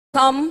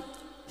welcome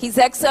His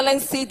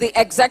Excellency, the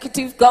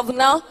Executive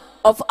Governor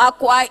of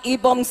Akwa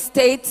Ibom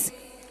State,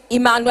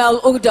 Emmanuel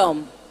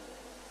Udom.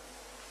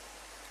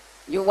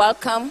 You're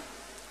welcome.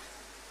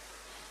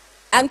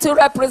 And to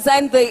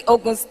represent the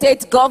Ogun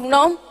State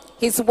Governor,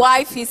 his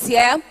wife is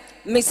here,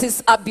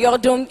 Mrs.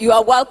 Abiodun. You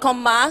are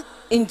welcome, ma,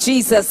 in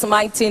Jesus'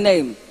 mighty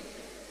name.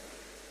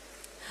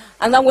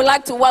 And I would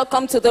like to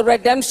welcome to the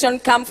Redemption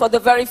Camp for the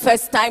very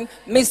first time,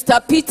 Mr.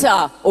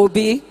 Peter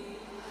Obi.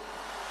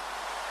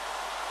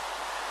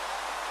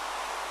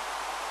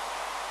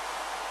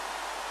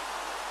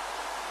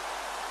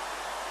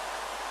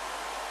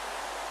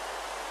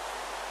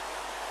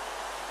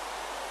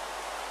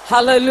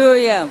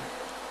 Hallelujah.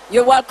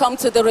 You're welcome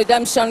to the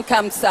Redemption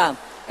Camp, sir.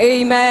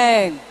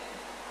 Amen.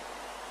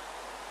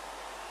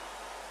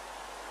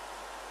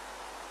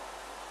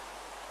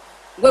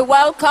 We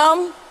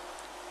welcome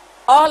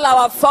all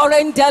our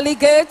foreign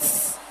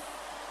delegates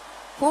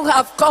who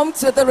have come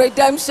to the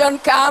Redemption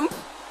Camp.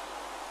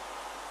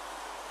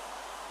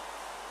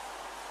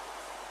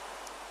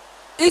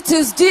 It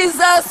is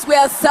Jesus we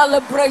are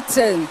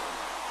celebrating.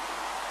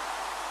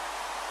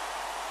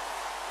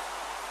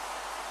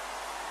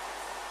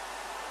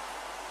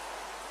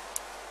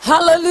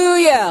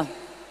 Hallelujah.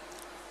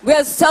 We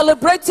are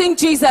celebrating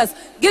Jesus.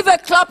 Give a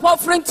clap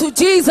offering to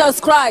Jesus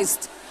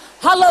Christ.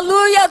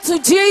 Hallelujah to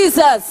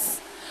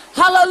Jesus.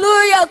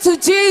 Hallelujah to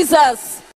Jesus.